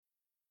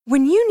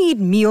When you need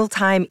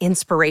mealtime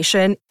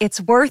inspiration,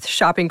 it's worth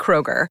shopping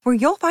Kroger, where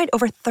you'll find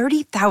over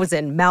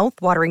 30,000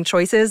 mouth-watering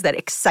choices that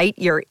excite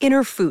your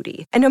inner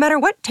foodie. And no matter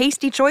what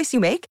tasty choice you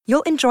make,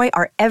 you'll enjoy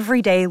our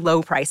everyday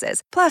low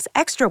prices, plus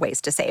extra ways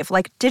to save,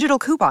 like digital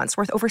coupons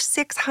worth over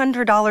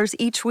 $600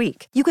 each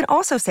week. You can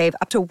also save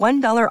up to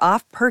 $1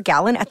 off per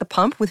gallon at the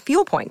pump with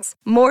fuel points.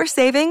 More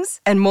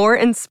savings and more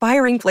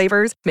inspiring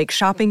flavors make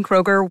shopping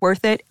Kroger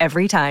worth it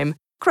every time.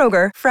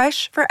 Kroger,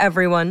 fresh for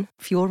everyone.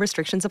 Fuel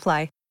restrictions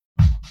apply.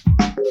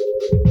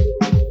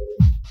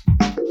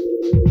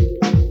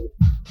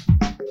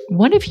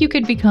 What if you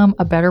could become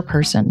a better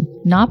person,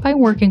 not by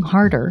working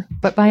harder,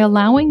 but by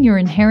allowing your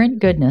inherent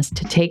goodness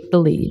to take the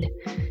lead?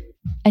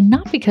 And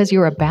not because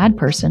you're a bad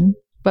person,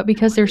 but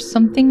because there's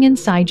something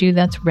inside you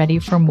that's ready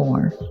for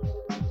more.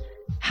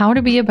 How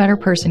to Be a Better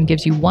Person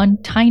gives you one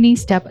tiny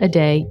step a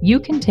day you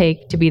can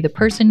take to be the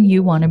person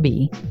you want to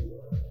be.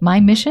 My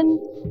mission?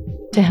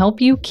 To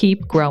help you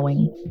keep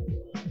growing.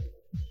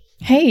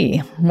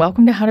 Hey,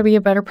 welcome to How to Be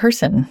a Better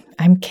Person.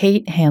 I'm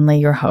Kate Hanley,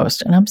 your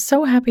host, and I'm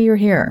so happy you're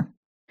here.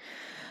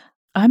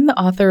 I'm the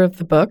author of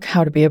the book,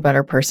 How to Be a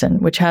Better Person,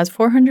 which has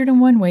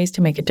 401 ways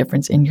to make a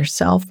difference in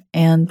yourself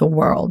and the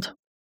world.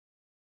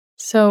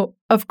 So,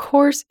 of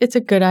course, it's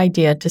a good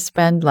idea to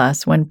spend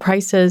less when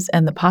prices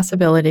and the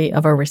possibility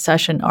of a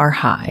recession are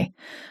high.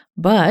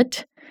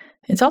 But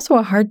it's also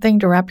a hard thing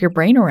to wrap your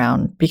brain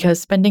around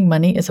because spending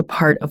money is a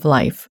part of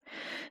life.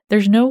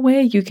 There's no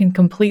way you can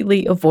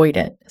completely avoid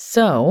it.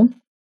 So,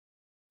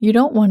 you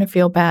don't want to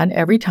feel bad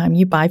every time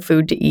you buy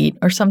food to eat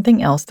or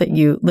something else that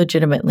you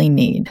legitimately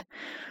need.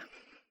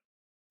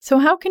 So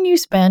how can you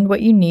spend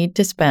what you need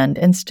to spend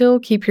and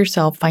still keep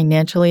yourself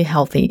financially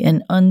healthy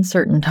in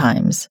uncertain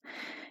times?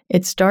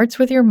 It starts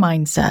with your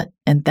mindset,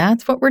 and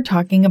that's what we're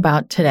talking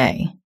about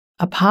today.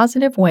 A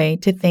positive way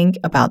to think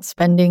about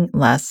spending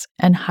less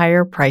and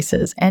higher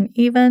prices, and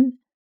even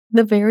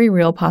the very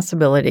real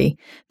possibility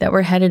that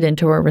we're headed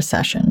into a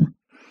recession.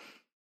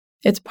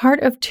 It's part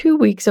of 2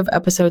 weeks of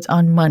episodes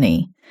on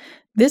money.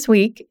 This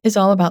week is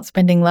all about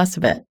spending less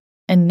of it,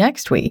 and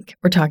next week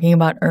we're talking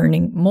about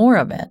earning more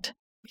of it.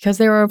 Because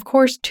there are, of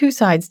course, two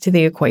sides to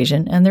the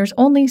equation, and there's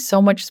only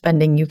so much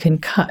spending you can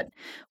cut,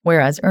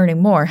 whereas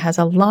earning more has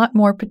a lot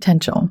more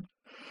potential.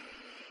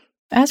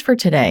 As for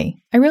today,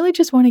 I really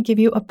just want to give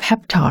you a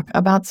pep talk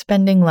about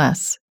spending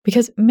less,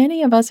 because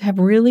many of us have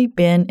really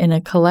been in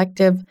a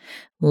collective,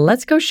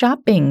 let's go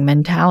shopping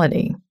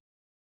mentality.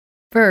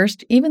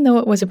 First, even though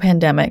it was a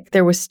pandemic,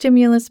 there was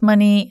stimulus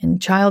money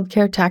and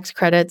childcare tax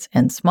credits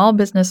and small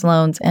business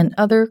loans and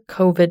other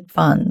COVID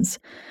funds.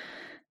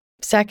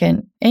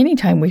 Second,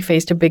 anytime we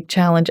faced a big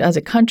challenge as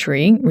a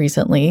country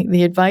recently,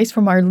 the advice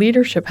from our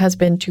leadership has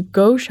been to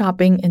go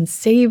shopping and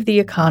save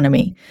the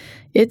economy.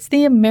 It's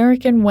the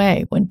American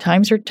way. When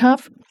times are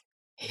tough,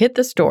 hit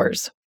the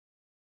stores.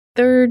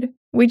 Third,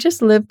 we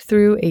just lived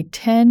through a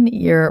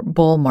 10-year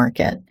bull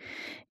market.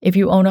 If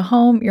you own a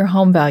home, your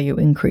home value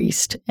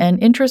increased,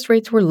 and interest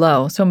rates were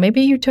low, so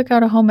maybe you took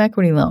out a home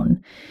equity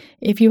loan.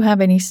 If you have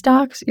any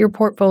stocks, your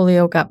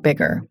portfolio got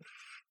bigger.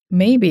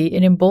 Maybe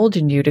it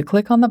emboldened you to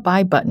click on the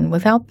buy button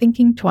without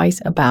thinking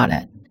twice about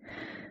it.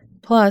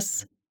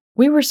 Plus,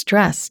 we were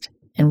stressed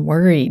and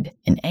worried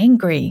and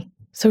angry,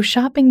 so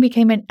shopping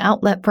became an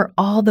outlet for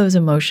all those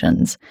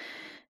emotions.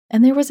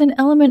 And there was an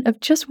element of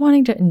just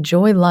wanting to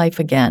enjoy life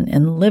again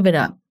and live it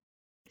up.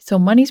 So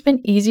money's been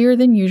easier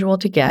than usual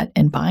to get,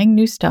 and buying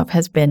new stuff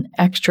has been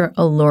extra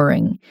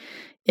alluring.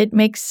 It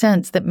makes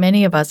sense that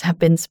many of us have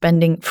been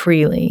spending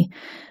freely.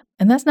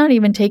 And that's not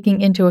even taking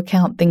into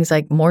account things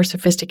like more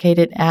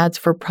sophisticated ads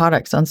for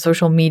products on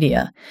social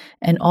media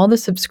and all the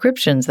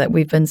subscriptions that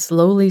we've been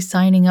slowly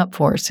signing up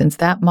for since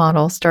that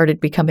model started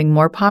becoming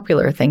more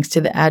popular thanks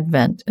to the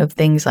advent of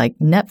things like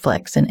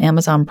Netflix and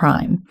Amazon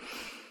Prime.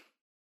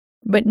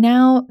 But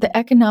now the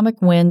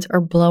economic winds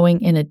are blowing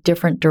in a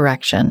different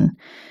direction.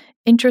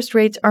 Interest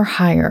rates are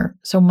higher,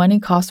 so money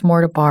costs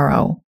more to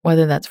borrow,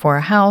 whether that's for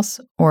a house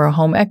or a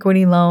home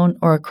equity loan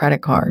or a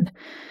credit card.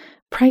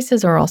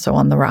 Prices are also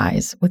on the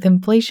rise, with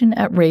inflation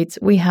at rates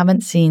we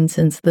haven't seen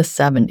since the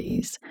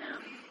 70s.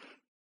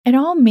 It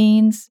all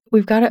means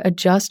we've got to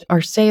adjust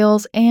our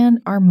sales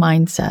and our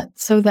mindset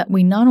so that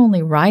we not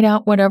only ride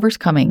out whatever's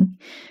coming,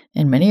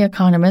 and many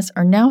economists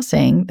are now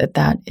saying that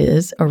that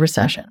is a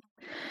recession,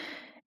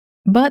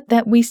 but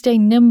that we stay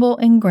nimble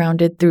and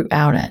grounded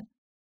throughout it.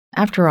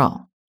 After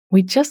all,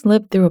 we just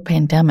lived through a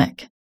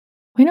pandemic.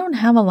 We don't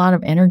have a lot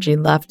of energy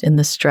left in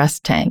the stress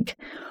tank.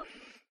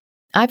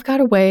 I've got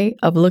a way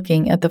of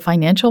looking at the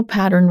financial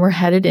pattern we're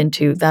headed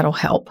into that'll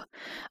help.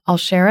 I'll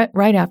share it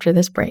right after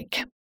this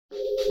break.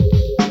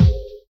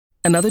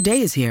 Another day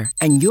is here,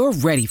 and you're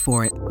ready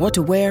for it. What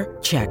to wear?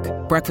 Check.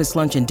 Breakfast,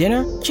 lunch, and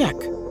dinner? Check.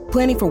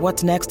 Planning for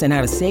what's next and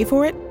how to save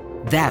for it?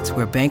 That's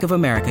where Bank of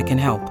America can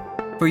help.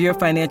 For your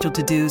financial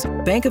to-dos,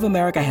 Bank of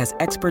America has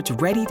experts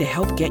ready to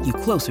help get you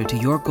closer to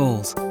your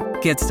goals.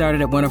 Get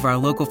started at one of our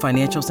local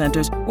financial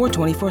centers or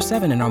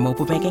 24/7 in our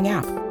mobile banking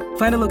app.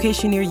 Find a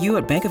location near you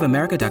at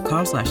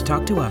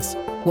bankofamerica.com/talktous.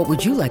 What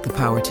would you like the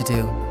power to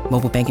do?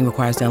 Mobile banking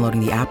requires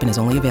downloading the app and is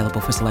only available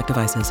for select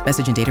devices.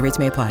 Message and data rates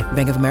may apply.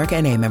 Bank of America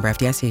N.A., member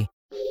FDIC.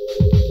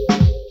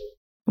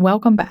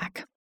 Welcome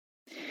back.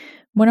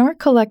 When our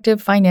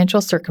collective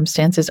financial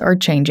circumstances are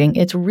changing,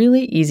 it's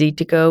really easy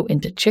to go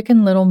into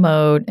Chicken Little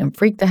mode and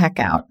freak the heck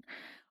out,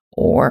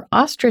 or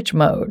ostrich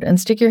mode and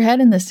stick your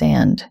head in the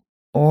sand,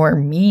 or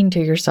mean to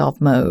yourself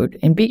mode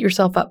and beat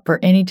yourself up for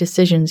any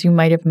decisions you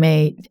might have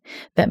made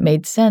that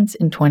made sense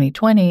in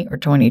 2020 or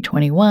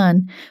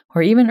 2021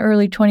 or even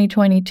early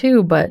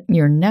 2022, but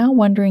you're now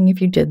wondering if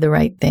you did the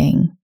right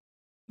thing.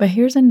 But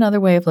here's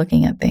another way of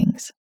looking at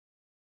things.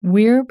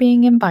 We're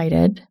being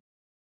invited,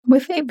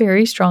 with a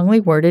very strongly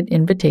worded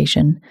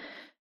invitation,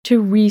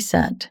 to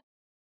reset.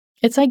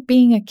 It's like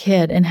being a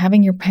kid and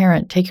having your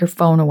parent take your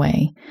phone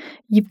away.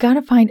 You've got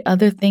to find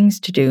other things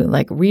to do,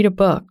 like read a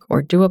book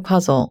or do a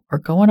puzzle or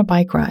go on a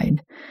bike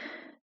ride.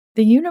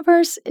 The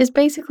universe is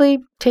basically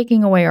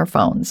taking away our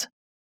phones.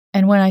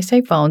 And when I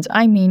say phones,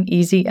 I mean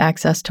easy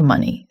access to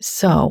money.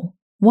 So,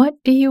 what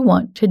do you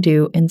want to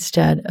do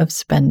instead of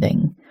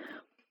spending?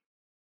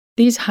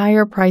 These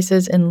higher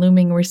prices and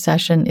looming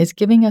recession is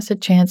giving us a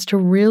chance to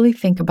really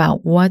think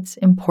about what's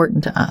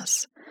important to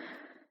us.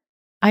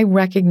 I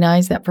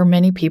recognize that for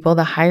many people,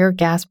 the higher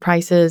gas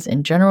prices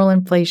and general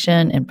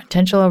inflation and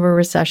potential of a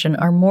recession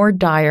are more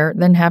dire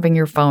than having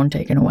your phone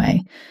taken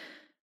away.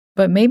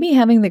 But maybe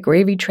having the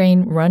gravy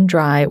train run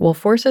dry will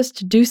force us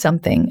to do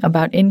something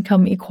about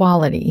income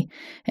equality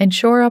and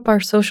shore up our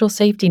social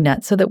safety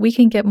net so that we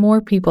can get more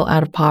people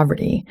out of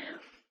poverty.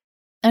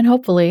 And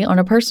hopefully, on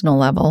a personal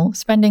level,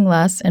 spending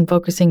less and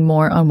focusing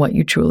more on what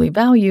you truly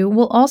value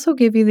will also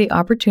give you the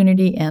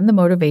opportunity and the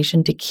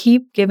motivation to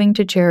keep giving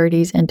to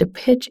charities and to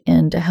pitch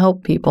in to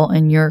help people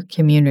in your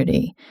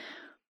community.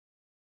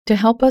 To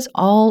help us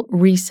all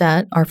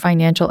reset our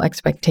financial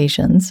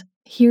expectations,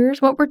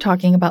 here's what we're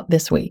talking about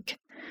this week.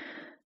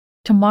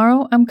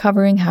 Tomorrow, I'm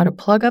covering how to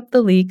plug up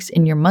the leaks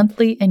in your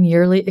monthly and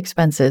yearly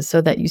expenses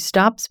so that you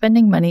stop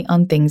spending money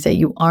on things that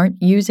you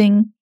aren't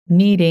using,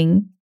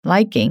 needing,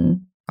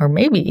 liking, or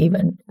maybe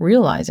even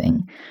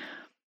realizing.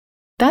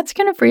 That's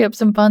going to free up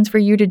some funds for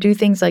you to do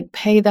things like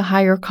pay the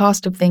higher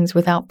cost of things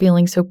without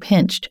feeling so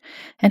pinched,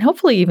 and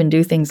hopefully even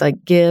do things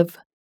like give,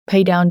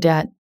 pay down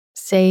debt,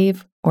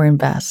 save, or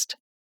invest.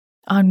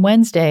 On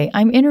Wednesday,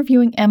 I'm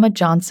interviewing Emma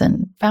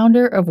Johnson,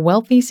 founder of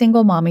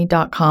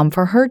WealthySingleMommy.com,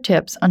 for her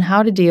tips on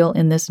how to deal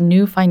in this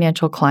new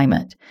financial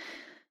climate.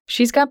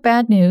 She's got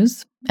bad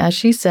news. As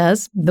she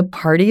says, the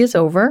party is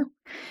over.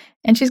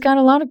 And she's got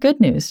a lot of good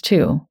news,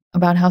 too,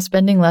 about how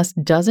spending less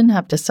doesn't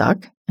have to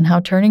suck and how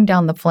turning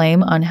down the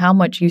flame on how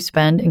much you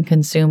spend and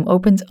consume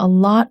opens a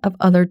lot of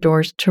other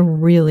doors to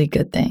really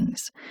good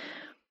things.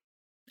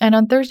 And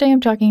on Thursday, I'm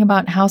talking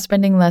about how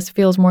spending less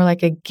feels more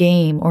like a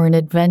game or an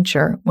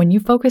adventure when you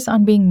focus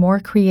on being more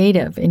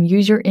creative and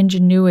use your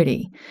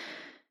ingenuity,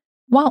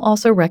 while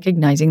also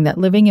recognizing that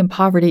living in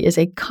poverty is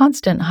a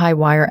constant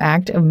high-wire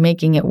act of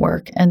making it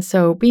work. And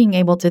so being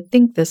able to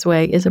think this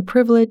way is a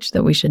privilege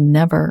that we should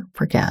never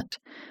forget.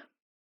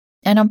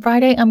 And on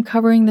Friday, I'm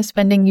covering the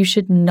spending you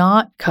should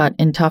not cut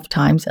in tough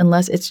times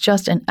unless it's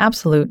just an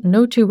absolute,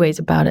 no two ways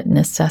about it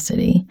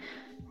necessity.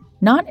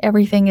 Not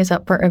everything is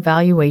up for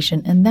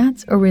evaluation, and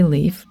that's a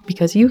relief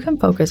because you can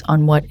focus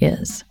on what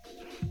is.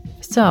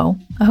 So,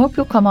 I hope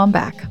you'll come on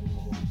back.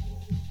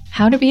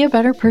 How to Be a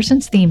Better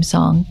Person's theme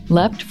song,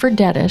 Left for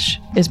Deadish,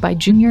 is by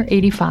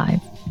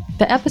Junior85.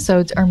 The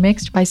episodes are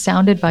mixed by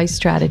Sound Advice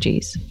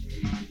Strategies.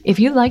 If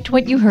you liked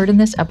what you heard in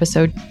this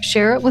episode,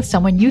 share it with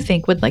someone you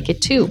think would like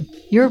it too.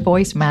 Your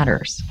voice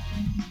matters.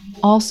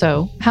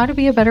 Also, How to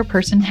Be a Better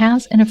Person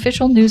has an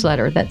official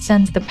newsletter that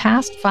sends the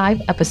past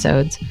 5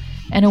 episodes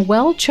and a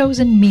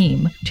well-chosen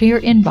meme to your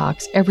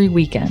inbox every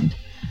weekend.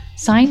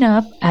 Sign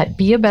up at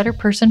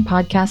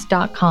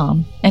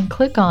beabetterpersonpodcast.com and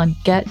click on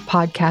Get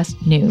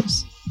Podcast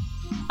News.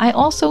 I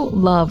also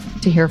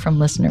love to hear from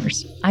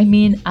listeners. I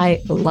mean,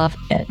 I love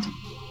it.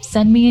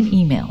 Send me an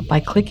email by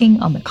clicking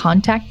on the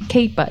Contact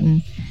Kate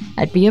button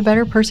at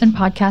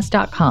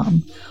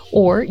beabetterpersonpodcast.com,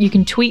 or you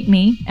can tweet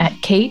me at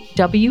Kate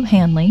W.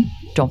 Hanley,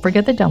 don't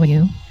forget the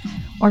W,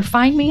 or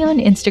find me on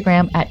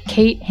Instagram at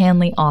Kate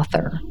Hanley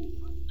Author.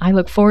 I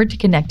look forward to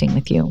connecting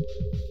with you.